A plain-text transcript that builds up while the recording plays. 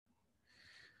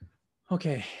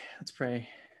Okay, let's pray.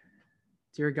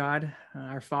 Dear God,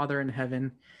 our Father in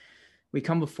heaven, we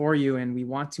come before you and we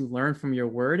want to learn from your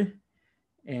word.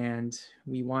 And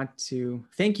we want to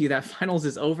thank you that finals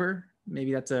is over.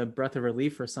 Maybe that's a breath of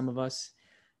relief for some of us.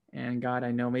 And God,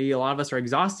 I know maybe a lot of us are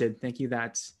exhausted. Thank you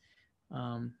that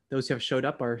those who have showed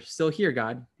up are still here,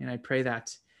 God. And I pray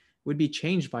that would be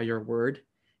changed by your word,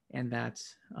 and that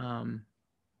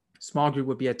small group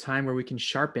would be a time where we can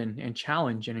sharpen and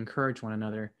challenge and encourage one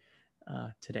another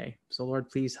today. So Lord,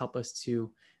 please help us to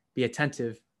be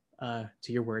attentive to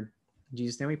your word. In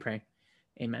Jesus' name we pray.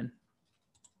 Amen.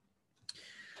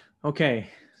 Okay.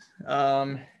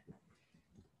 So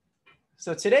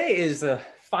today is the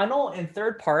final and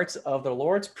third parts of the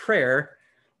Lord's Prayer,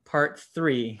 part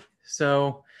 3.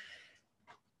 So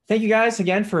thank you guys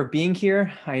again for being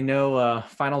here. I know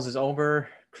finals is over.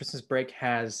 Christmas break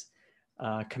has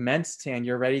commenced and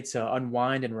you're ready to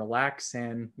unwind and relax.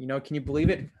 And, can you believe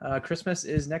it? Christmas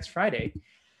is next Friday.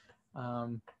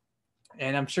 And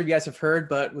I'm sure you guys have heard,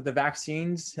 but with the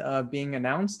vaccines being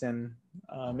announced, and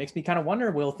makes me kind of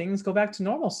wonder, will things go back to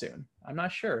normal soon? I'm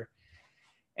not sure.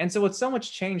 And so with so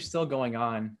much change still going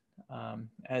on,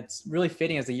 it's really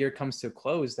fitting as the year comes to a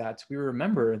close that we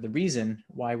remember the reason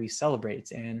why we celebrate.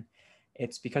 And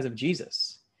it's because of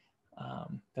Jesus,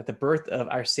 that the birth of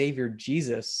our Savior,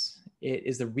 Jesus, it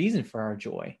is the reason for our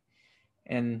joy.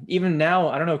 And even now,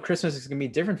 I don't know, Christmas is going to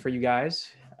be different for you guys.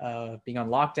 Being on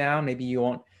lockdown, maybe you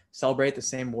won't celebrate the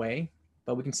same way,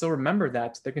 but we can still remember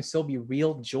that there can still be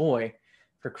real joy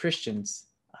for Christians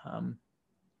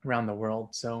around the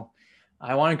world. So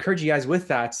I want to encourage you guys with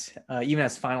that, even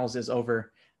as finals is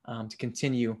over, to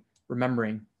continue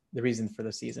remembering the reason for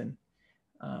the season.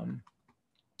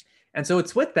 And so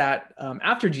it's with that,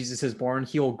 after Jesus is born,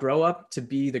 he will grow up to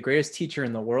be the greatest teacher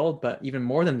in the world, but even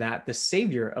more than that, the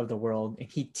Savior of the world. And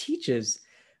he teaches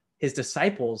his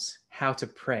disciples how to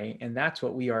pray. And that's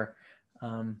what we are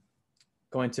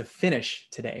going to finish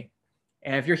today.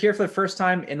 And if you're here for the first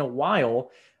time in a while,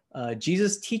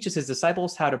 Jesus teaches his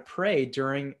disciples how to pray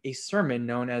during a sermon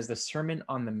known as the Sermon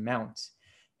on the Mount.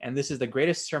 And this is the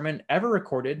greatest sermon ever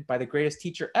recorded by the greatest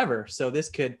teacher ever. So this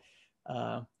could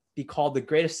be called the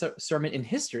greatest sermon in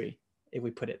history, if we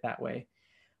put it that way.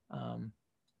 And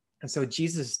so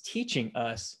Jesus is teaching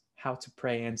us how to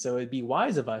pray. And so it'd be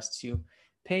wise of us to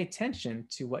pay attention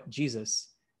to what Jesus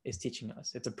is teaching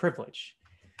us. It's a privilege.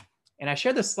 And I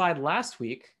shared this slide last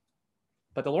week,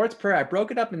 but the Lord's Prayer, I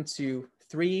broke it up into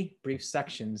 3 brief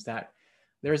sections. That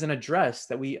there's an address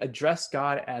that we address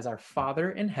God as our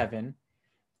Father in heaven.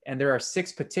 And there are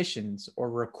 6 petitions or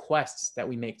requests that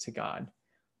we make to God.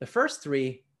 The first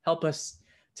 3 help us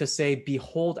to say,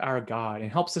 behold our God,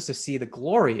 and helps us to see the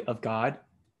glory of God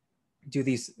through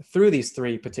these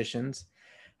 3 petitions.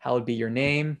 Hallowed be your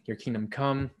name, your kingdom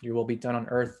come, your will be done on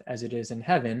earth as it is in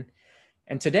heaven.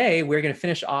 And today we're going to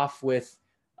finish off with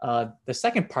the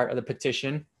second part of the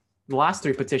petition, the last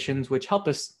 3 petitions, which help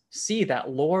us see that,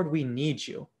 Lord, we need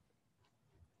you.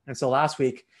 And so last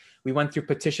week we went through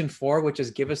petition 4, which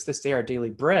is give us this day our daily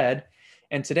bread.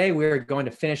 And today we're going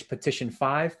to finish petition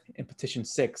 5 and petition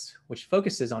 6, which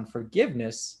focuses on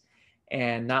forgiveness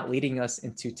and not leading us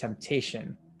into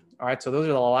temptation. All right, so those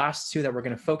are the last 2 that we're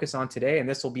going to focus on today, and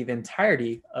this will be the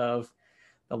entirety of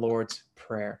the Lord's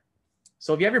Prayer.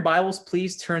 So if you have your Bibles,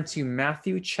 please turn to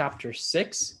Matthew chapter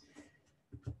 6.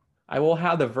 I will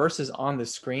have the verses on the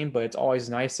screen, but it's always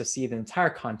nice to see the entire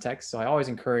context, so I always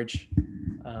encourage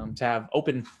to have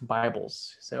open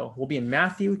Bibles. So we'll be in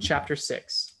Matthew chapter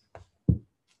 6.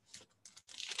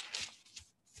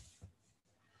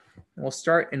 And we'll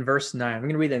start in verse 9. I'm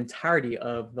going to read the entirety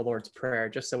of the Lord's Prayer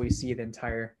just so we see the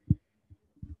entire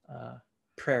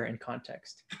prayer in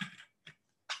context.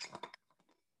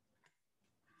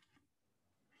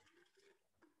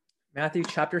 Matthew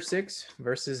chapter 6,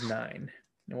 verses 9.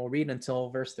 And we'll read until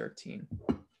verse 13.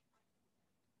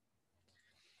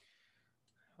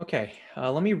 Okay,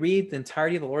 let me read the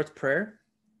entirety of the Lord's Prayer.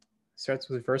 It starts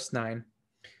with verse 9.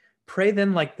 Pray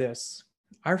then like this: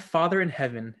 Our Father in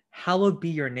heaven, hallowed be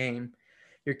your name.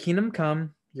 Your kingdom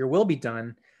come, your will be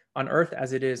done, on earth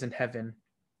as it is in heaven.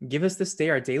 Give us this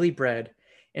day our daily bread,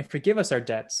 and forgive us our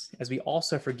debts, as we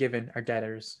also have forgiven our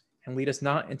debtors. And lead us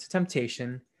not into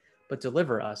temptation, but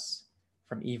deliver us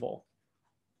from evil.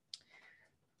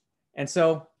 And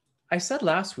so I said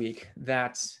last week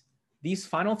that these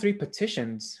final 3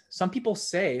 petitions, some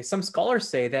scholars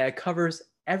say that it covers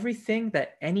everything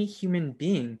that any human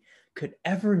being could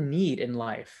ever need in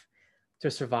life to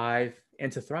survive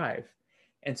and to thrive.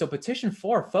 And so petition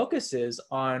 4 focuses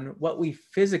on what we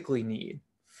physically need: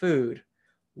 food,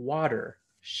 water,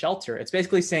 shelter. It's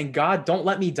basically saying, God, don't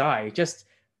let me die. Just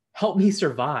help me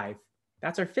survive.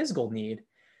 That's our physical need.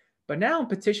 But now in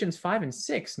petitions 5 and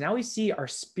 6, now we see our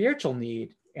spiritual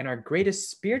need, and our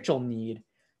greatest spiritual need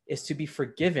is to be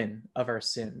forgiven of our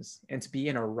sins and to be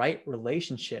in a right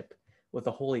relationship with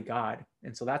the holy God.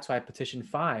 And so that's why petition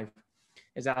 5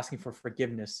 is asking for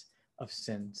forgiveness of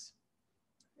sins.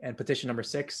 And petition number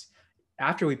 6,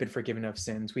 after we've been forgiven of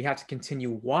sins, we have to continue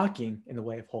walking in the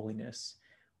way of holiness.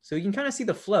 So you can kind of see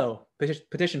the flow.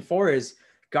 Petition 4 is,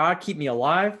 God, keep me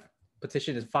alive.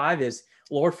 Petition 5 is,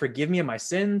 Lord, forgive me of my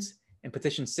sins. And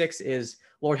petition 6 is,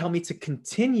 Lord, help me to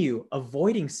continue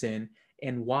avoiding sin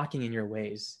and walking in your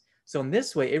ways. So in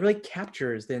this way, it really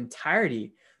captures the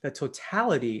entirety, the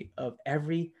totality of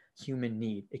every human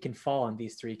need. It can fall in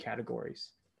these 3 categories.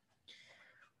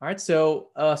 All right, so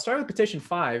starting with petition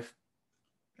 5,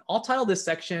 I'll title this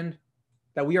section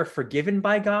that we are forgiven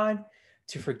by God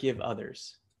to forgive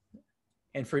others.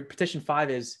 And for petition 5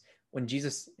 is when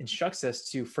Jesus instructs us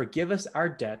to forgive us our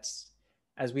debts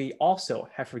as we also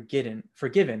have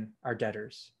forgiven our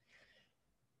debtors.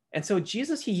 And so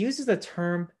Jesus, he uses the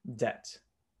term debt.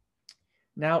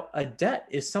 Now, a debt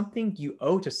is something you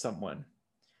owe to someone.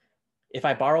 If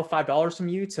I borrow $5 from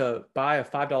you to buy a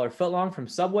 $5 footlong from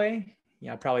Subway,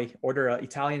 I'd probably order an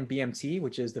Italian BMT,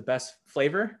 which is the best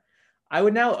flavor. I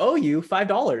would now owe you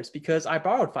 $5 because I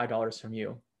borrowed $5 from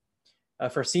you.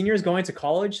 For seniors going to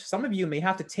college, some of you may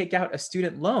have to take out a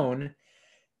student loan.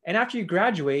 And after you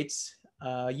graduate,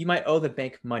 you might owe the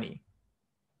bank money.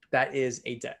 That is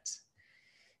a debt.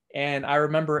 And I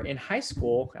remember in high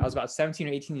school, I was about 17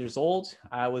 or 18 years old.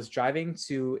 I was driving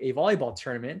to a volleyball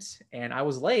tournament and I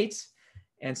was late.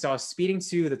 And so I was speeding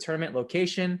to the tournament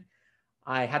location.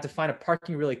 I had to find a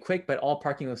parking really quick, but all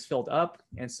parking was filled up.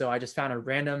 And so I just found a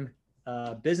random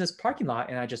business parking lot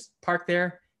and I just parked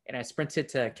there and I sprinted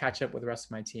to catch up with the rest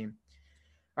of my team.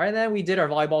 All right, then we did our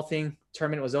volleyball thing.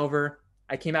 Tournament was over.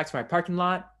 I came back to my parking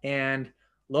lot and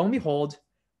lo and behold,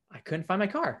 I couldn't find my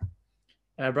car.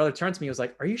 And my brother turned to me and was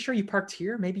like, are you sure you parked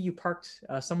here? Maybe you parked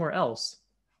somewhere else.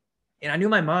 And I knew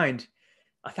in my mind,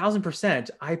 1,000%,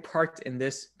 I parked in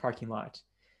this parking lot.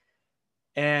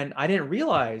 And I didn't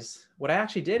realize what I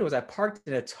actually did was I parked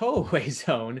in a tow-away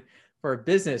zone for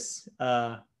business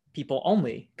people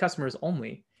only, customers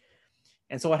only.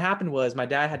 And so what happened was my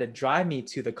dad had to drive me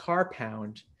to the car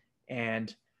pound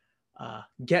and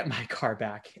get my car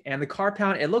back. And the car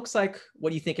pound, it looks like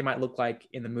what you think it might look like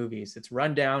in the movies. It's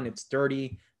run down, it's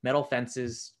dirty, metal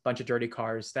fences, bunch of dirty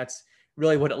cars. That's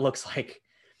really what it looks like.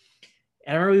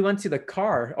 And I remember we went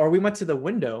to the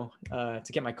window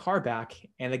to get my car back.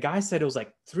 And the guy said it was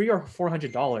like $300 or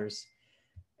 $400.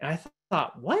 And I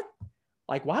thought, what?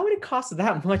 Like, why would it cost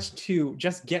that much to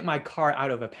just get my car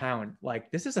out of a pound?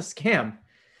 Like, this is a scam.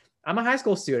 I'm a high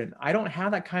school student. I don't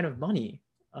have that kind of money.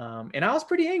 And I was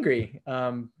pretty angry.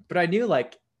 But I knew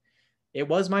like it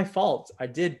was my fault. I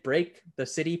did break the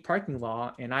city parking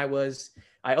law and I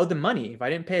owed them money. If I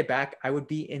didn't pay it back, I would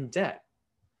be in debt.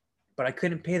 But I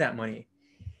couldn't pay that money.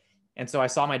 And so I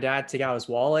saw my dad take out his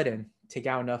wallet and take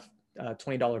out enough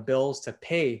 $20 bills to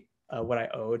pay what I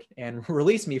owed and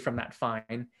release me from that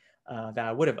fine that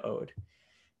I would have owed.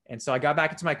 And so I got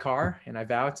back into my car and I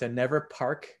vowed to never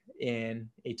park in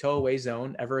a tow-away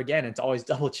zone ever again and to always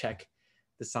double check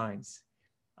the signs.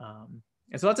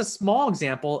 And so that's a small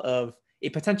example of a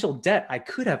potential debt I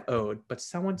could have owed, but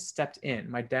someone stepped in.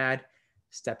 My dad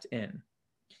stepped in.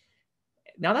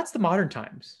 Now that's the modern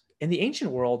times. In the ancient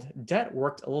world, debt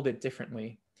worked a little bit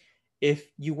differently.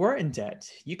 If you were in debt,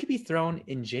 you could be thrown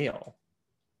in jail.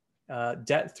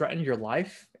 Debt threatened your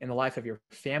life and the life of your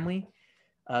family.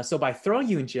 So by throwing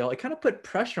you in jail, it kind of put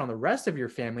pressure on the rest of your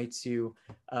family to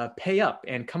pay up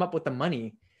and come up with the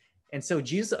money. And so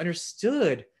Jesus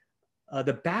understood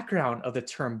the background of the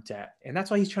term debt. And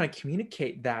that's why he's trying to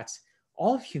communicate that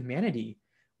all of humanity,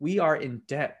 we are in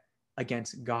debt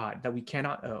against God that we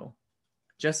cannot owe.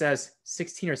 Just as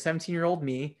 16 or 17-year-old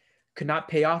me could not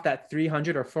pay off that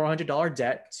 $300 or $400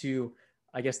 debt to,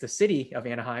 I guess, the city of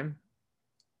Anaheim,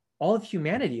 all of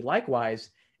humanity,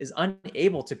 likewise, is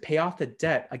unable to pay off the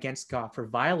debt against God for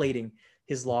violating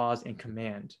his laws and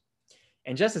command.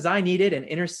 And just as I needed an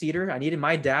interceder, I needed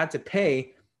my dad to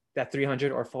pay that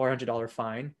 $300 or $400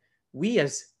 fine, we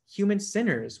as human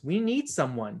sinners, we need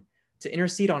someone to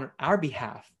intercede on our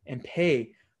behalf and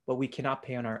pay what we cannot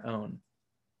pay on our own.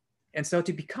 And so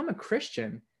to become a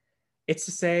Christian, it's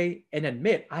to say and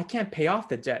admit, I can't pay off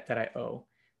the debt that I owe.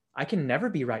 I can never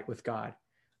be right with God.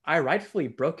 I rightfully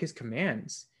broke his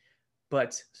commands,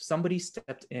 but somebody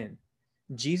stepped in.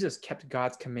 Jesus kept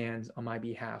God's commands on my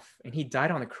behalf, and he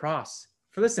died on the cross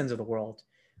for the sins of the world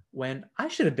when I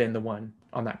should have been the one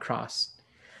on that cross.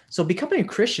 So becoming a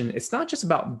Christian, it's not just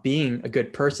about being a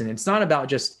good person. It's not about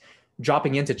just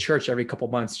dropping into church every couple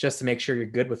months just to make sure you're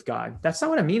good with God. That's not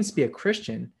what it means to be a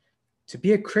Christian. To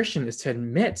be a Christian is to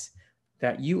admit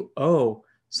that you owe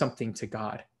something to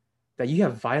God, that you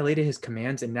have violated his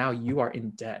commands and now you are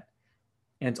in debt.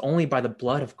 And it's only by the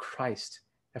blood of Christ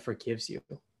that forgives you.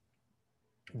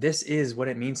 This is what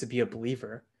it means to be a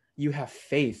believer. You have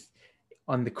faith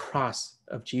on the cross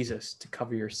of Jesus to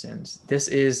cover your sins. This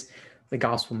is the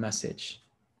gospel message.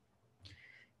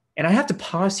 And I have to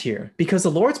pause here because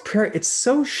the Lord's Prayer, it's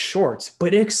so short,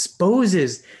 but it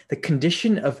exposes the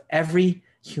condition of every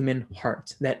human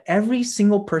heart, that every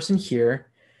single person here,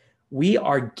 we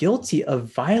are guilty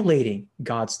of violating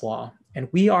God's law and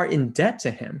we are in debt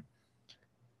to him.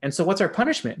 And so what's our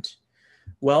punishment?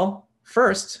 Well,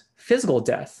 first, physical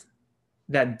death,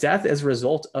 that death is a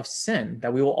result of sin,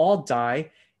 that we will all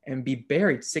die and be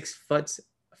buried 6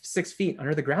 feet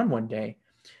under the ground one day.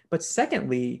 But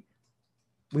secondly,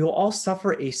 we will all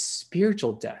suffer a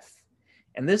spiritual death.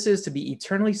 And this is to be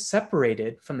eternally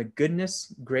separated from the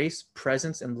goodness, grace,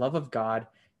 presence, and love of God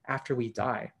after we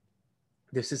die.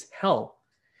 This is hell.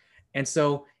 And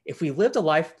so if we lived a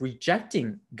life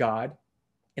rejecting God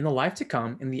in the life to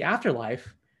come, in the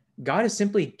afterlife, God is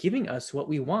simply giving us what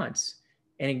we want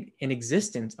and an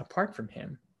existence apart from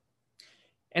him.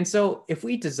 And so if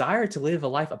we desire to live a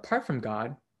life apart from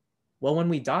God, well, when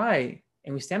we die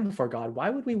and we stand before God, why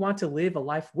would we want to live a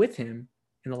life with him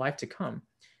in the life to come?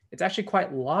 It's actually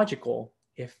quite logical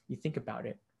if you think about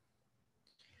it.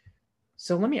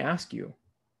 So let me ask you,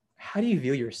 how do you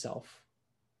view yourself?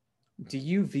 Do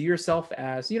you view yourself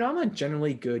as, I'm a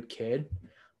generally good kid.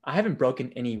 I haven't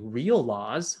broken any real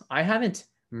laws. I haven't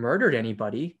murdered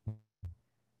anybody.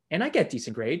 And I get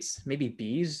decent grades, maybe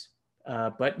B's,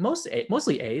 but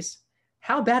mostly A's.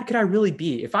 How bad could I really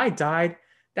be? If I died,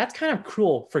 that's kind of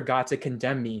cruel for God to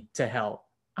condemn me to hell.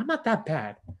 I'm not that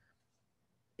bad.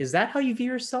 Is that how you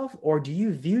view yourself? Or do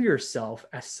you view yourself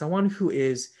as someone who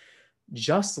is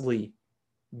justly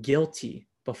guilty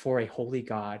before a holy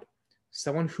God,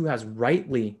 someone who has who's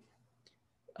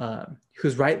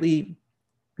rightly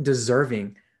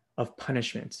deserving of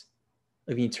punishment,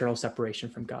 of eternal separation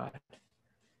from God?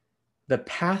 The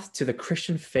path to the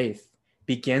Christian faith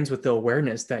begins with the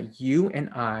awareness that you and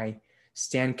I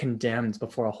stand condemned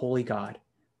before a holy God.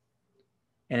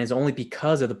 And it's only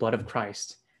because of the blood of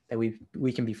Christ that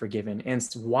we can be forgiven. And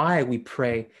it's why we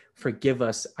pray, forgive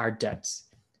us our debts,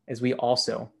 as we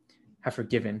also have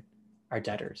forgiven our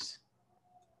debtors.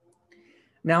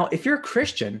 Now, if you're a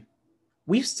Christian,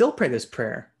 we still pray this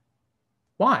prayer.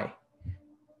 Why?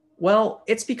 Well,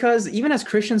 it's because even as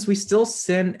Christians, we still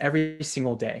sin every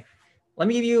single day. Let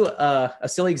me give you a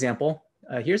silly example.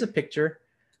 Here's a picture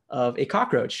of a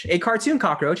cockroach, a cartoon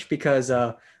cockroach, because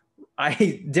I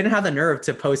didn't have the nerve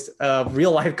to post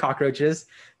real life cockroaches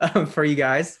for you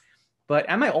guys. But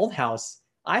at my old house,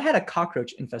 I had a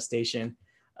cockroach infestation.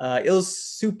 It was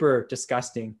super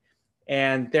disgusting.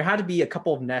 And there had to be a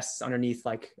couple of nests underneath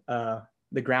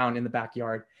the ground in the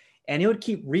backyard. And it would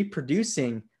keep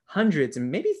reproducing hundreds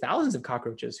and maybe thousands of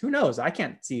cockroaches. Who knows? I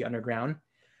can't see underground.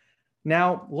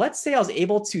 Now, let's say I was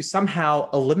able to somehow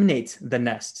eliminate the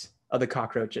nest of the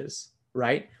cockroaches,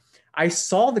 right? I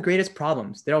solved the greatest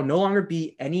problems. There will no longer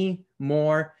be any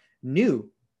more new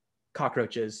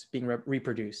cockroaches being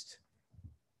reproduced.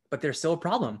 But there's still a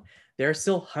problem. There are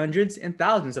still hundreds and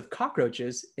thousands of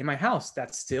cockroaches in my house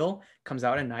that still comes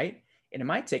out at night, and it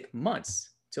might take months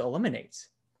to eliminate.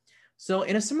 So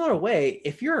in a similar way,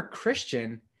 if you're a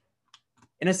Christian,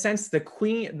 in a sense,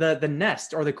 the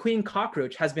nest or the queen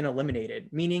cockroach has been eliminated,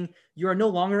 meaning you are no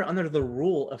longer under the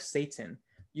rule of Satan.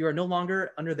 You are no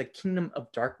longer under the kingdom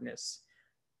of darkness.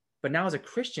 But now as a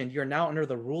Christian, you're now under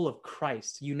the rule of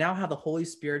Christ. You now have the Holy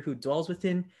Spirit who dwells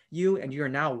within you, and you are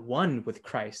now one with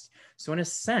Christ. So in a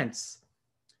sense,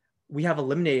 we have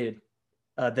eliminated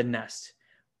the nest,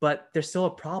 but there's still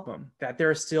a problem that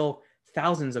there are still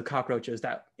thousands of cockroaches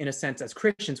that, in a sense, as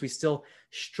Christians, we still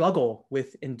struggle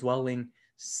with indwelling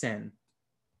sin.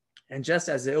 And just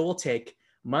as it will take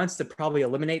months to probably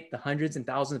eliminate the hundreds and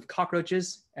thousands of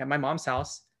cockroaches at my mom's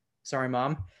house, sorry,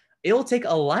 Mom, it will take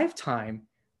a lifetime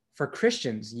for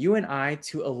Christians, you and I,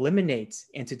 to eliminate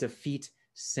and to defeat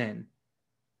sin.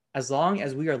 As long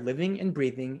as we are living and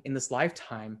breathing in this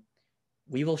lifetime,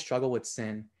 we will struggle with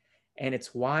sin. And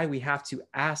it's why we have to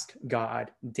ask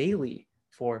God daily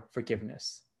for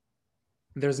forgiveness.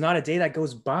 There's not a day that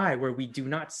goes by where we do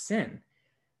not sin.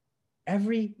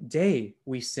 Every day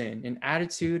we sin in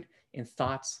attitude, in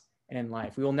thoughts, and in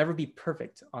life. We will never be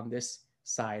perfect on this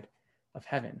side of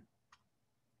heaven.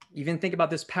 Even think about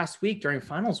this past week during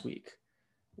finals week.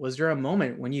 Was there a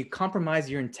moment when you compromised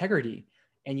your integrity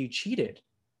and you cheated?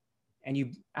 and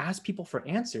you asked people for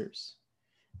answers.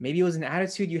 Maybe it was an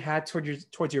attitude you had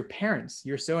towards your parents.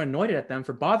 You're so annoyed at them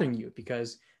for bothering you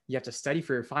because you have to study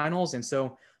for your finals. And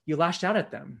so you lashed out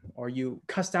at them, or you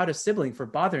cussed out a sibling for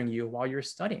bothering you while you're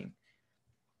studying.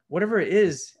 Whatever it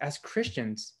is, as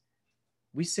Christians,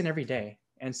 we sin every day.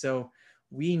 And so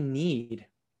we need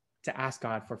to ask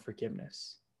God for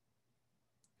forgiveness.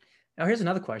 Now, here's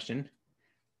another question.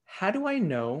 How do I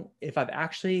know if I've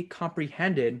actually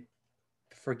comprehended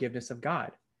the forgiveness of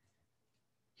God?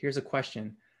 Here's a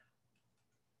question.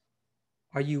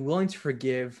 Are you willing to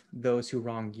forgive those who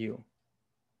wrong you?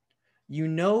 You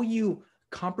know you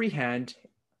comprehend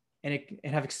and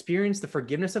have experienced the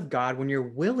forgiveness of God when you're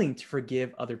willing to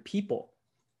forgive other people.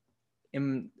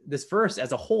 In this verse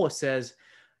as a whole, it says,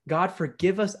 God,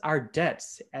 forgive us our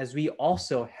debts as we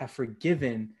also have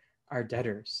forgiven our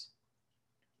debtors.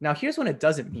 Now, here's what it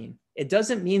doesn't mean. It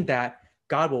doesn't mean that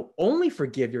God will only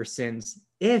forgive your sins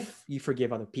if you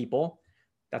forgive other people.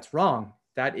 That's wrong.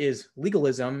 That is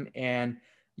legalism, and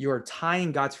you're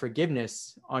tying God's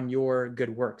forgiveness on your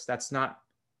good works. That's not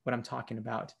what I'm talking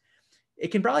about. It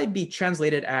can probably be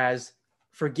translated as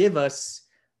forgive us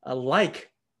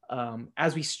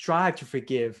as we strive to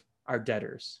forgive our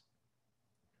debtors.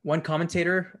 One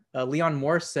commentator, Leon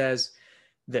Morris, says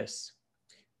this: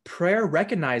 prayer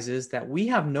recognizes that we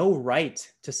have no right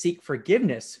to seek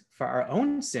forgiveness for our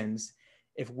own sins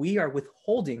if we are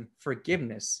withholding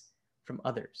forgiveness from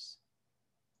others.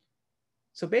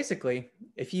 So basically,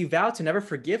 if you vow to never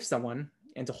forgive someone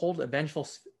and to hold a vengeful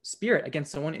spirit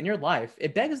against someone in your life,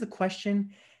 it begs the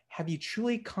question, have you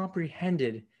truly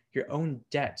comprehended your own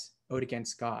debt owed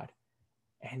against God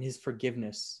and his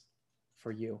forgiveness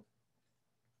for you?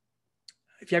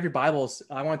 If you have your Bibles,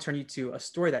 I want to turn you to a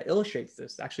story that illustrates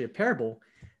this, actually a parable.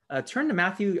 Turn to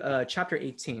Matthew chapter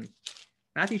 18.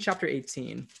 Matthew chapter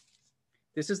 18.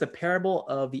 This is the parable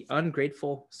of the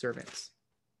ungrateful servants.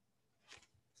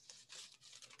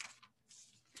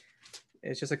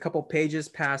 It's just a couple pages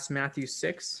past Matthew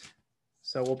 6.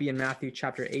 So we'll be in Matthew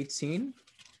chapter 18.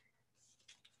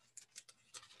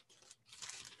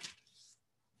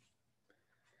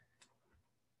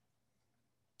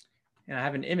 And I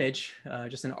have an image,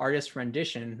 just an artist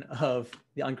rendition of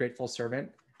the ungrateful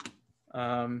servant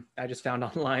I just found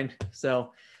online.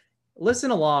 So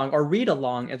listen along or read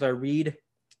along as I read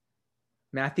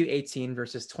Matthew 18,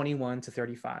 verses 21 to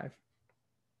 35.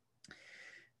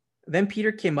 Then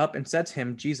Peter came up and said to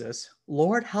him, Jesus,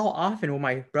 Lord, how often will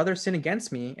my brother sin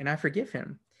against me and I forgive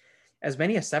him? As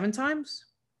many as 7 times?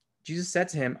 Jesus said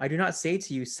to him, I do not say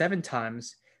to you 7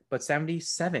 times, but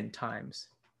 77 times.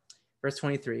 Verse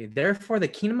 23, therefore the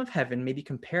kingdom of heaven may be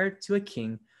compared to a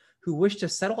king who wished to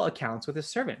settle accounts with his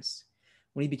servants.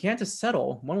 When he began to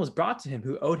settle, one was brought to him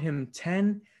who owed him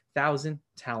 10,000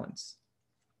 talents.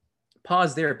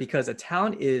 Pause there, because a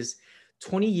talent is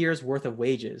 20 years worth of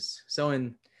wages. So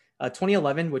in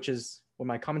 2011, which is when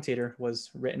my commentator was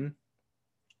written,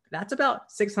 that's about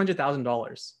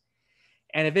 $600,000.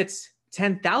 And if it's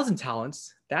 10,000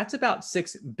 talents, that's about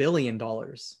 $6 billion.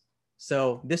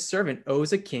 So this servant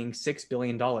owes a king $6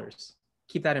 billion.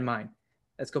 Keep that in mind.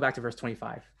 Let's go back to verse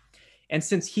 25. And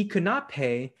since he could not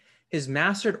pay, his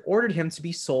master ordered him to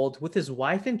be sold with his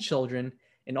wife and children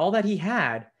and all that he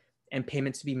had, and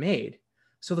payment to be made.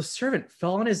 So the servant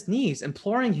fell on his knees,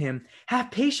 imploring him,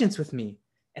 have patience with me,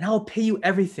 and I will pay you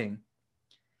everything.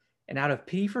 And out of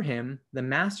pity for him, the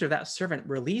master of that servant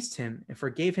released him and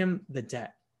forgave him the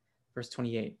debt. Verse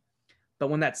 28. But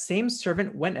when that same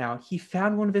servant went out, he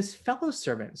found one of his fellow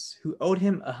servants who owed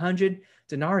him 100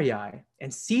 denarii.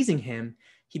 And seizing him,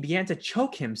 he began to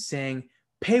choke him, saying,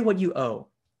 pay what you owe.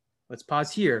 Let's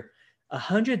pause here.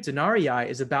 100 denarii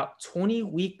is about 20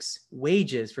 weeks'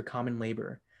 wages for common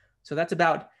labor. So that's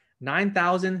about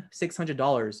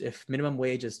 $9,600 if minimum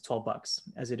wage is $12,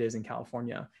 as it is in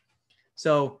California.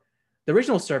 So the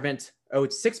original servant owed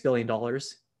 $6 billion.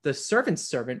 The servant's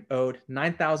servant owed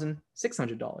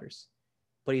 $9,600,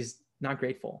 but he's not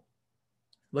grateful.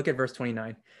 Look at verse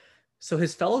 29. So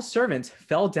his fellow servant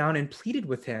fell down and pleaded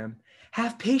with him,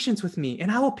 have patience with me, and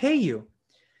I will pay you.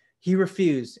 He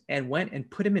refused and went and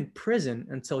put him in prison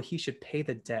until he should pay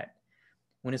the debt.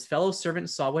 When his fellow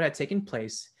servants saw what had taken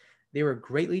place, they were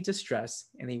greatly distressed,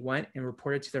 and they went and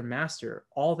reported to their master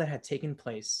all that had taken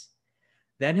place.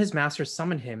 Then his master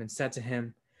summoned him and said to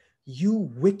him, you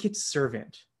wicked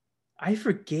servant, I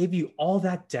forgave you all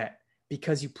that debt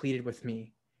because you pleaded with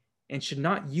me. And should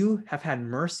not you have had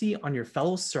mercy on your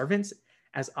fellow servants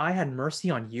as I had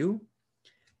mercy on you?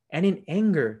 And in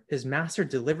anger, his master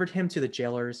delivered him to the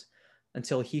jailers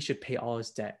until he should pay all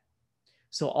his debt.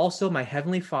 So also my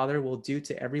heavenly Father will do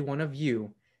to every one of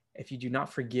you if you do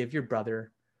not forgive your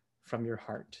brother from your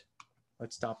heart.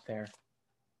 Let's stop there.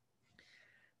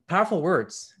 Powerful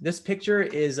words. This picture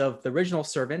is of the original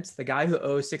servant, the guy who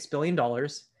owes $6 billion,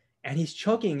 and he's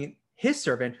choking his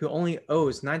servant who only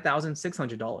owes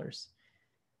 $9,600.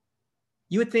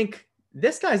 You would think,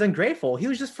 this guy's ungrateful. He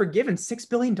was just forgiven $6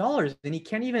 billion and he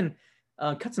can't even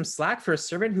cut some slack for a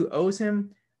servant who owes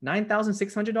him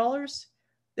 $9,600.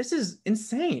 This is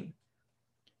insane.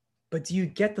 But do you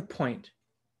get the point?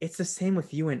 It's the same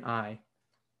with you and I.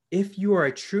 If you are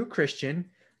a true Christian,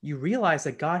 you realize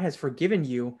that God has forgiven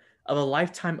you of a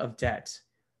lifetime of debt,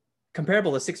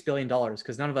 comparable to $6 billion,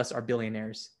 because none of us are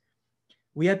billionaires.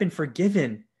 We have been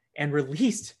forgiven and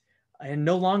released and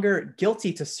no longer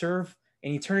guilty to serve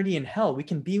an eternity in hell. We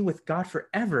can be with God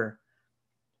forever.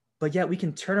 But yet we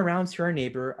can turn around to our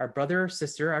neighbor, our brother or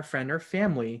sister, our friend or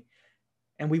family,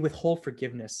 and we withhold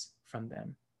forgiveness from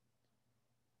them.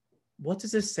 What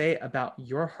does this say about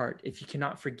your heart if you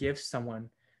cannot forgive someone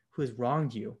who has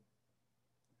wronged you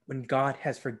when God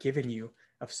has forgiven you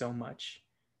of so much?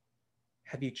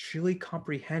 Have you truly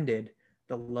comprehended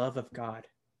the love of God?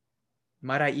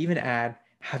 Might I even add,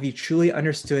 have you truly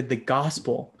understood the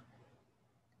gospel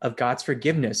of God's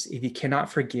forgiveness if you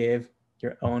cannot forgive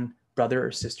your own brother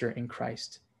or sister in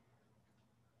Christ?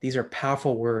 These are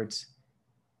powerful words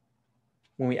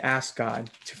when we ask God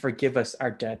to forgive us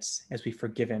our debts as we've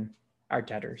forgiven our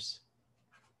debtors.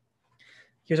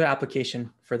 Here's our application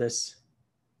for this.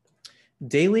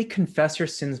 Daily confess your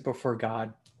sins before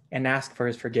God and ask for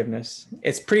his forgiveness.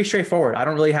 It's pretty straightforward. I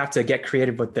don't really have to get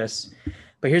creative with this.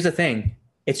 But here's the thing.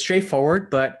 It's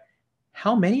straightforward, but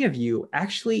how many of you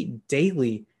actually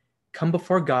daily come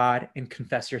before God and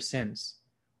confess your sins?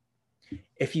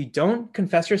 If you don't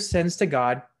confess your sins to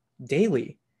God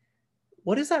daily,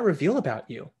 what does that reveal about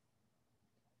you?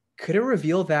 Could it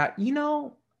reveal that,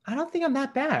 I don't think I'm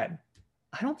that bad.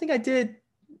 I don't think I did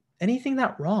anything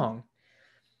that wrong.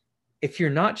 If you're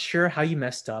not sure how you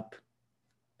messed up,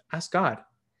 ask God.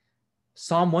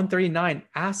 Psalm 139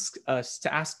 asks us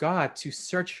to ask God to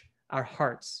search our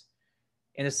hearts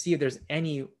and to see if there's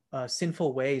any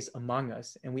sinful ways among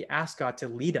us. And we ask God to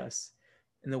lead us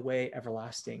in the way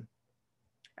everlasting.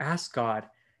 Ask God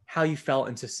how you fell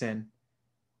into sin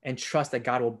and trust that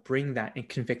God will bring that and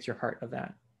convict your heart of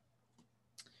that.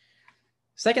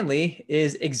 Secondly,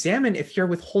 is examine if you're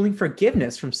withholding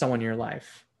forgiveness from someone in your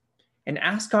life and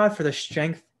ask God for the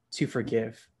strength to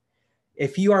forgive.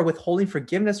 If you are withholding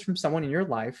forgiveness from someone in your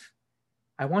life,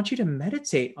 I want you to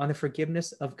meditate on the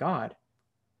forgiveness of God.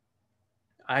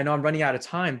 I know I'm running out of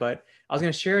time, but I was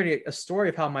going to share a story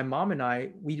of how my mom and I,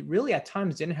 we really at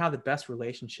times didn't have the best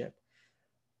relationship.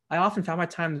 I often found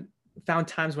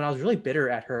times when I was really bitter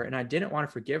at her and I didn't want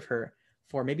to forgive her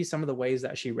for maybe some of the ways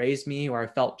that she raised me or I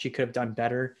felt she could have done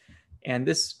better. And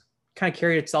this kind of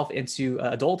carried itself into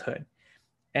adulthood.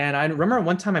 And I remember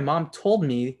one time my mom told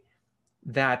me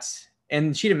that,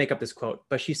 and she didn't make up this quote,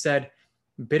 but she said,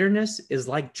 bitterness is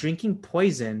like drinking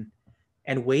poison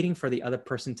and waiting for the other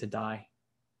person to die.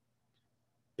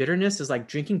 Bitterness is like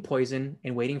drinking poison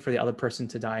and waiting for the other person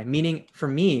to die. Meaning for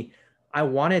me, I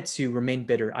wanted to remain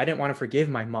bitter. I didn't want to forgive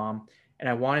my mom and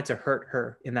I wanted to hurt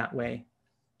her in that way.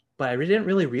 But I didn't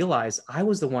really realize I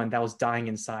was the one that was dying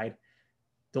inside.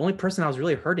 The only person I was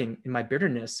really hurting in my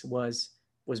bitterness was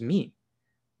me.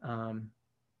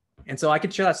 And so I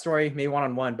could share that story maybe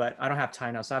one-on-one, but I don't have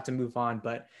time now, so I have to move on.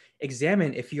 But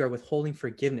examine if you are withholding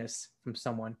forgiveness from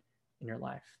someone in your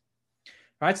life.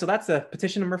 All right, so that's the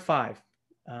petition number 5,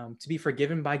 to be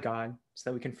forgiven by God so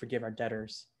that we can forgive our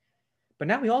debtors. But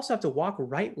now we also have to walk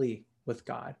rightly with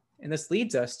God. And this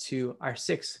leads us to our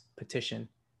 6th petition,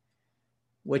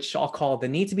 which I'll call the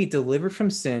need to be delivered from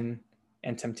sin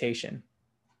and temptation.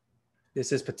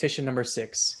 This is petition number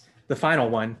 6, the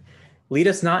final one. Lead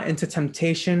us not into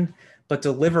temptation, but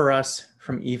deliver us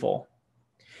from evil.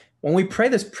 When we pray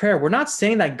this prayer, we're not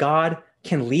saying that God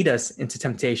can lead us into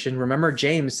temptation. Remember,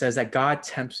 James says that God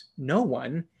tempts no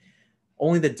one.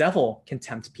 Only the devil can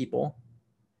tempt people.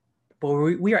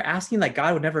 But we are asking that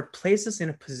God would never place us in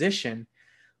a position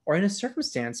or in a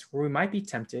circumstance where we might be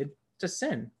tempted to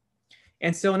sin.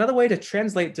 And so another way to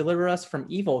translate deliver us from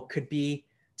evil could be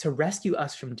to rescue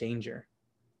us from danger.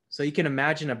 So you can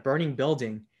imagine a burning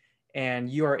building and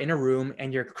you are in a room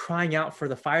and you're crying out for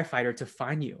the firefighter to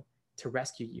find you, to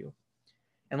rescue you.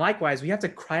 And likewise, we have to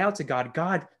cry out to God,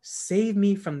 God, save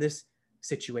me from this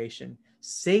situation.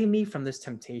 Save me from this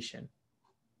temptation.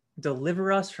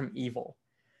 Deliver us from evil.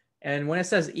 And when it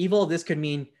says evil, this could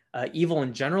mean evil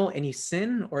in general, any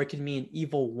sin, or it could mean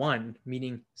evil one,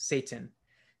 meaning Satan.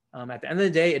 At the end of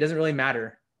the day, it doesn't really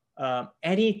matter.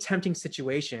 Any tempting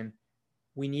situation,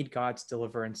 we need God's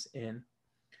deliverance in.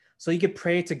 So you could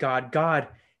pray to God, God,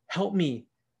 help me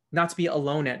not to be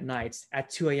alone at nights at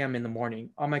 2 a.m. in the morning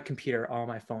on my computer or on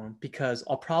my phone, because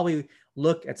I'll probably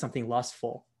look at something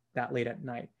lustful that late at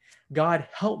night. God,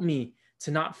 help me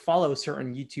to not follow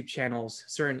certain YouTube channels,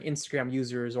 certain Instagram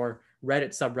users, or Reddit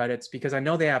subreddits, because I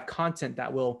know they have content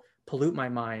that will pollute my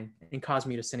mind and cause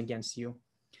me to sin against you.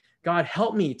 God,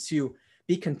 help me to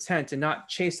be content and not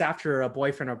chase after a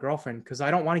boyfriend or girlfriend, because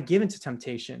I don't want to give into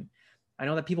temptation. I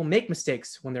know that people make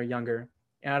mistakes when they're younger,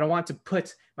 and I don't want to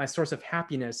put my source of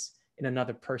happiness in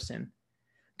another person.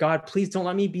 God, please don't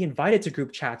let me be invited to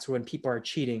group chats when people are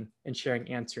cheating and sharing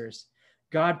answers.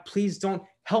 God, please don't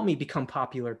help me become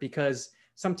popular, because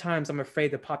sometimes I'm afraid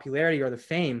the popularity or the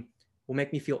fame will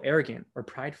make me feel arrogant or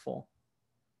prideful.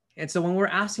 And so when we're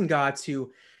asking God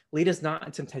to lead us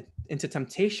not into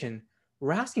temptation,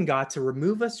 we're asking God to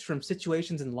remove us from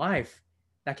situations in life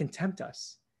that can tempt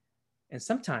us. And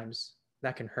sometimes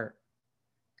that can hurt.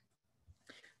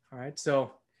 All right,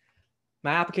 so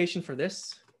my application for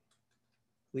this,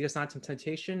 lead us not into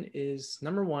temptation, is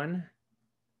number one,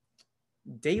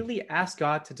 daily ask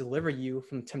God to deliver you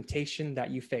from temptation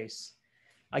that you face.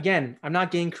 Again, I'm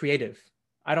not getting creative.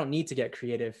 I don't need to get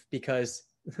creative, because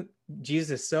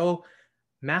Jesus is so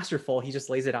masterful. He just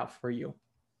lays it out for you.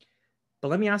 But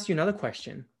let me ask you another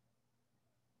question.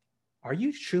 Are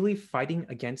you truly fighting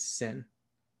against sin?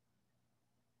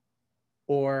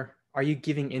 Or are you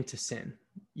giving into sin?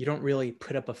 You don't really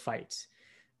put up a fight.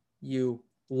 You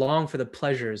long for the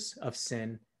pleasures of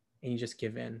sin and you just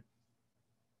give in.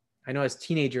 I know as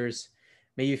teenagers,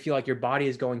 maybe you feel like your body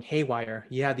is going haywire.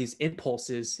 You have these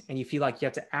impulses and you feel like you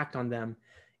have to act on them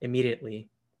immediately.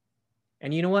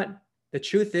 And you know what? The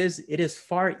truth is, it is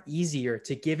far easier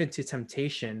to give into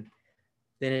temptation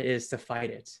than it is to fight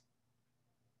it.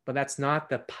 But that's not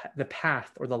the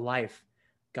path or the life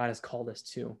God has called us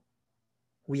to.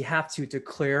 We have to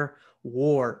declare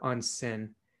war on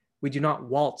sin. We do not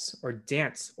waltz or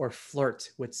dance or flirt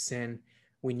with sin.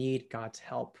 We need God's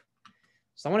help.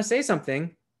 So I want to say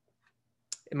something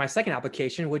in my second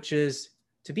application, which is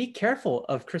to be careful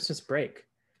of Christmas break.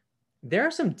 There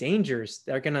are some dangers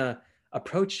that are going to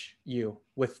approach you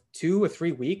with 2 or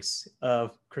 3 weeks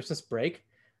of Christmas break.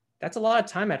 That's a lot of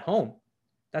time at home.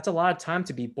 That's a lot of time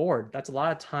to be bored. That's a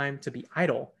lot of time to be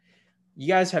idle. You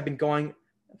guys have been going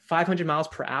 500 miles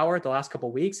per hour the last couple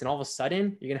of weeks, and all of a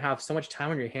sudden you're going to have so much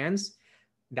time on your hands.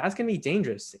 That's going to be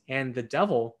dangerous, and the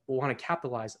devil will want to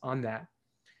capitalize on that.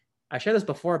 I shared this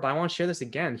before, but I want to share this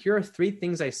again. Here are 3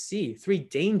 things I see, 3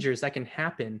 dangers that can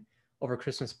happen over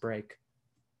Christmas break.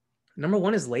 Number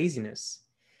 1 is laziness.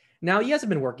 Now, you guys have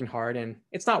been working hard, and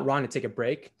it's not wrong to take a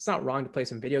break. It's not wrong to play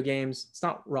some video games. It's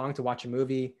not wrong to watch a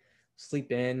movie,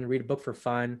 sleep in, read a book for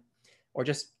fun, or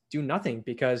just do nothing,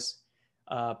 because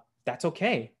that's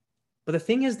okay. But the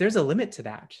thing is, there's a limit to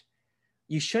that.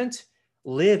 You shouldn't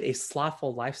live a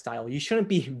slothful lifestyle. You shouldn't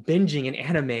be binging an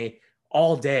anime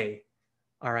all day.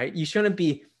 All right. You shouldn't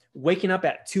be waking up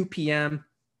at 2 p.m.,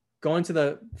 going to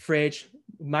the fridge,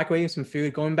 microwaving some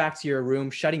food, going back to your room,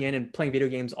 shutting in and playing video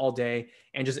games all day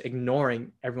and just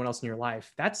ignoring everyone else in your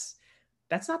life. That's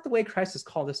not the way Christ has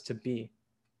called us to be.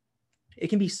 It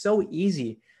can be so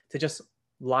easy to just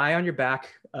lie on your back,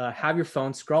 have your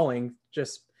phone scrolling,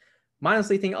 just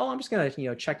mindlessly think, oh, I'm just going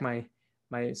to, check my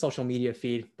social media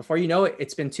feed. Before you know it,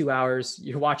 it's been 2 hours.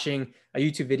 You're watching a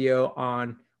YouTube video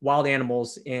on wild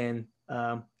animals in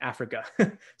Africa,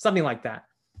 something like that.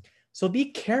 So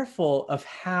be careful of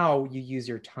how you use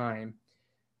your time.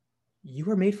 You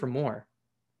were made for more.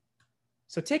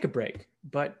 So take a break,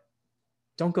 but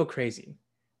don't go crazy.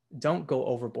 Don't go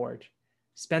overboard.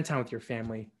 Spend time with your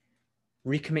family.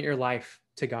 Recommit your life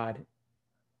to God.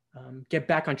 Get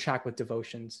back on track with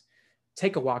devotions.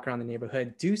 Take a walk around the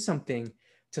neighborhood. Do something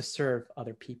to serve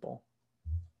other people.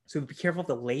 So be careful of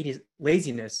the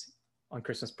laziness on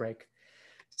Christmas break.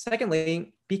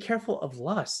 Secondly, be careful of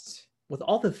lust. With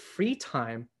all the free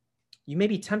time, you may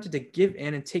be tempted to give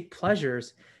in and take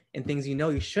pleasures in things you know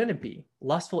you shouldn't be.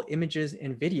 Lustful images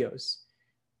and videos.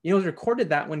 It was recorded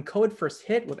that when COVID first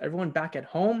hit, with everyone back at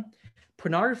home,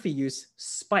 pornography use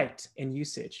spiked in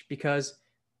usage because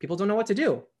people don't know what to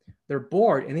do. They're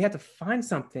bored and they have to find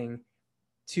something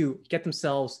to get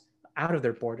themselves out of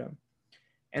their boredom.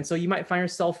 And so you might find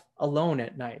yourself alone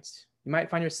at night. You might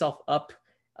find yourself up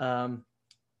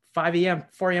 5 a.m.,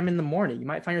 4 a.m. in the morning. You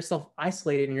might find yourself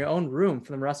isolated in your own room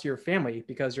from the rest of your family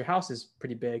because your house is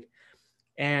pretty big.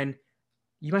 And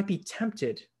you might be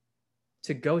tempted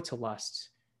to go to lust,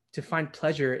 to find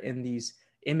pleasure in these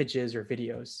images or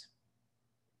videos.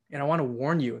 And I want to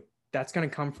warn you, that's going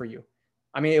to come for you.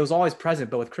 I mean, it was always present,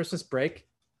 but with Christmas break,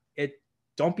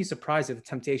 don't be surprised if the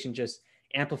temptation just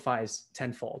amplifies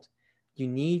tenfold. You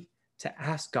need to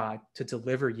ask God to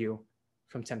deliver you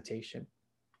from temptation.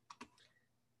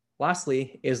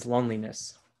 Lastly is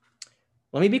loneliness.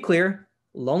 Let me be clear.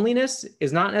 Loneliness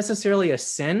is not necessarily a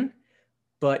sin,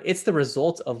 but it's the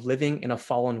result of living in a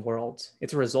fallen world.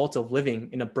 It's a result of living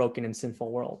in a broken and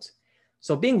sinful world.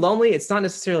 So being lonely, it's not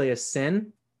necessarily a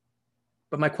sin,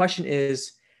 but my question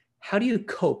is, how do you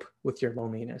cope with your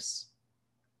loneliness?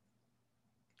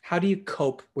 How do you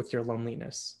cope with your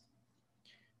loneliness?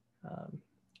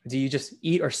 Do you just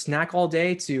eat or snack all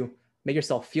day to make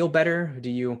yourself feel better? Do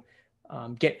you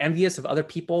get envious of other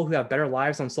people who have better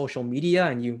lives on social media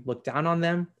and you look down on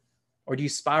them? Or do you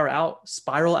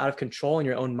spiral out of control in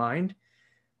your own mind?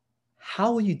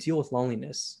 How will you deal with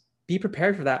loneliness? Be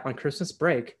prepared for that on Christmas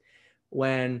break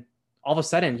when all of a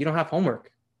sudden you don't have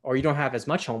homework or you don't have as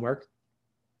much homework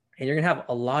and you're going to have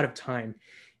a lot of time.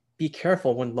 Be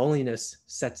careful when loneliness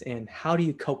sets in. How do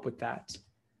you cope with that?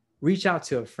 Reach out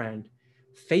to a friend,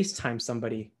 FaceTime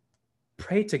somebody,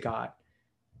 pray to God,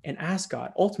 and ask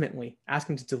God, ultimately, ask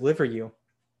Him to deliver you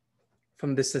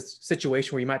from this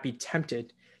situation where you might be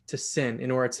tempted to sin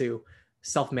in order to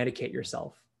self-medicate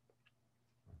yourself.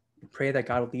 Pray that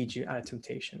God will lead you out of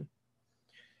temptation.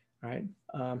 All right.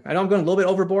 I know I'm going a little bit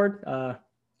overboard.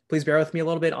 Please bear with me a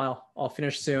little bit. I'll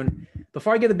finish soon.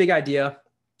 Before I give the big idea,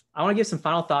 I want to give some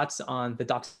final thoughts on the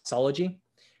doxology.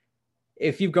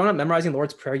 If you've grown up memorizing the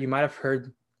Lord's Prayer, you might have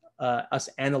heard us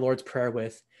end the Lord's Prayer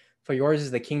with, "For yours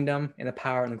is the kingdom and the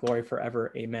power and the glory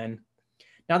forever. Amen."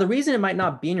 Now, the reason it might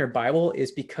not be in your Bible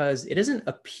is because it doesn't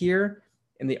appear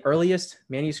in the earliest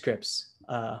manuscripts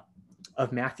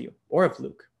of Matthew or of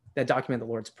Luke that document the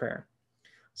Lord's Prayer.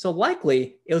 So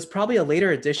likely, it was probably a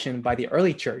later addition by the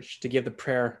early church to give the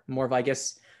prayer more of, I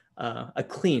guess, a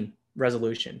clean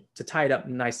resolution, to tie it up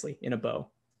nicely in a bow.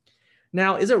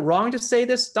 Now, is it wrong to say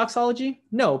this doxology?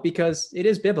 No, because it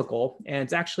is biblical, and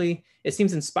it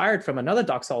seems inspired from another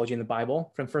doxology in the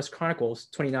Bible, from 1 Chronicles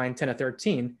 29,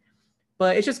 10-13.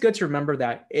 But it's just good to remember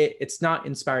that it's not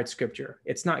inspired scripture.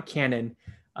 It's not canon.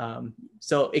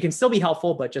 So it can still be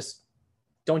helpful, but just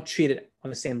don't treat it on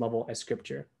the same level as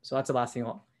scripture. So that's the last thing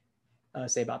I'll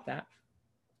say about that.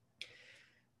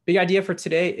 Big idea for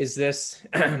today is this.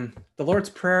 The Lord's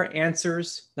Prayer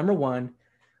answers, number one,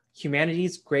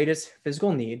 humanity's greatest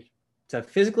physical need to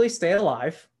physically stay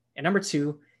alive. And number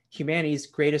two, humanity's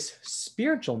greatest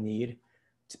spiritual need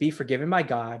to be forgiven by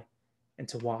God and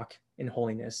to walk in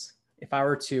holiness. If I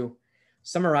were to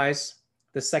summarize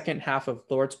the second half of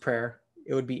the Lord's Prayer,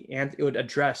 it would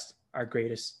address our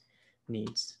greatest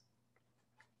needs.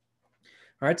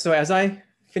 All right, so as I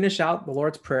finish out the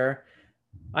Lord's Prayer,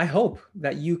 I hope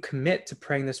that you commit to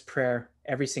praying this prayer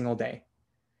every single day.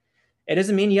 It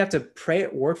doesn't mean you have to pray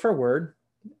it word for word.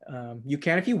 You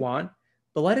can if you want,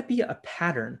 but let it be a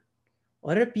pattern.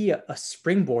 Let it be a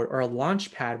springboard or a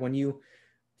launch pad when you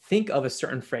think of a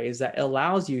certain phrase that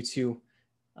allows you to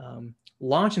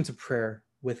launch into prayer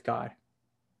with God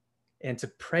and to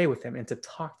pray with Him and to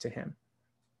talk to Him.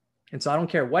 And so I don't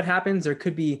care what happens. There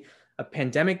could be a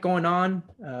pandemic going on.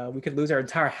 We could lose our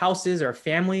entire houses, our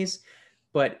families.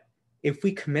 But if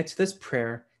we commit to this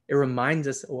prayer, it reminds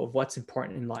us of what's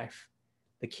important in life: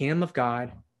 the kingdom of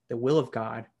God, the will of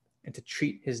God, and to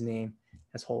treat His name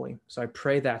as holy. So I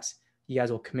pray that you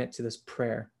guys will commit to this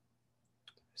prayer.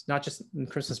 It's not just in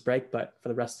Christmas break, but for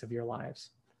the rest of your lives.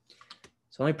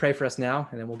 So let me pray for us now,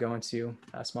 and then we'll go into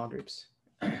small groups.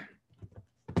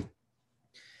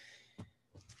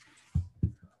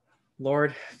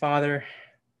 Lord, Father,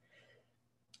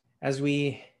 as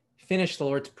we finish the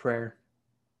Lord's Prayer,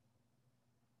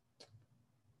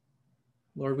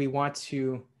 Lord, we want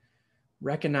to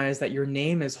recognize that your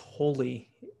name is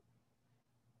holy.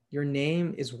 Your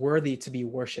name is worthy to be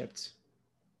worshiped.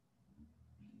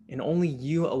 And only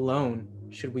you alone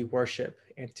should we worship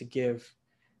and to give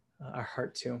our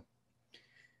heart to.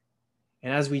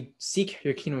 And as we seek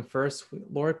your kingdom first,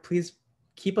 Lord, please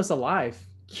keep us alive.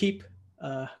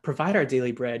 Provide our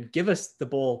daily bread. Give us the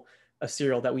bowl of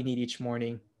cereal that we need each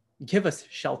morning. Give us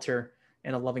shelter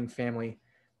and a loving family.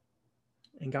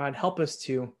 And God, help us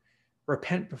to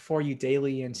repent before you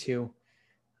daily and to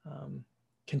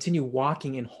continue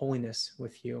walking in holiness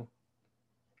with you.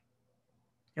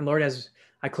 And Lord, as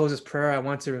I close this prayer, I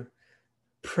want to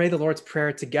pray the Lord's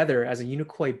Prayer together as a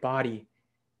unicoy body,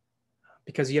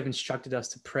 because you have instructed us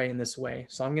to pray in this way.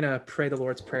 So I'm going to pray the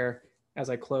Lord's Prayer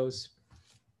as I close.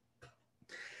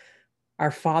 Our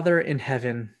Father in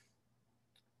heaven,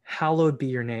 hallowed be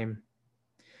your name.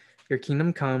 Your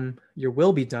kingdom come, your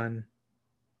will be done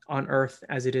on earth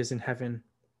as it is in heaven.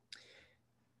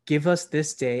 Give us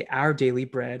this day our daily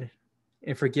bread,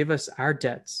 and forgive us our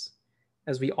debts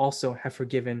as we also have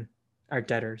forgiven our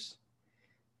debtors.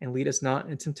 and lead us not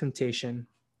into temptation,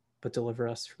 but deliver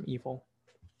us from evil.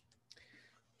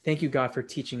 Thank you, God, for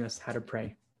teaching us how to pray.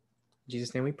 In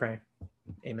Jesus' name we pray.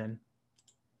 Amen.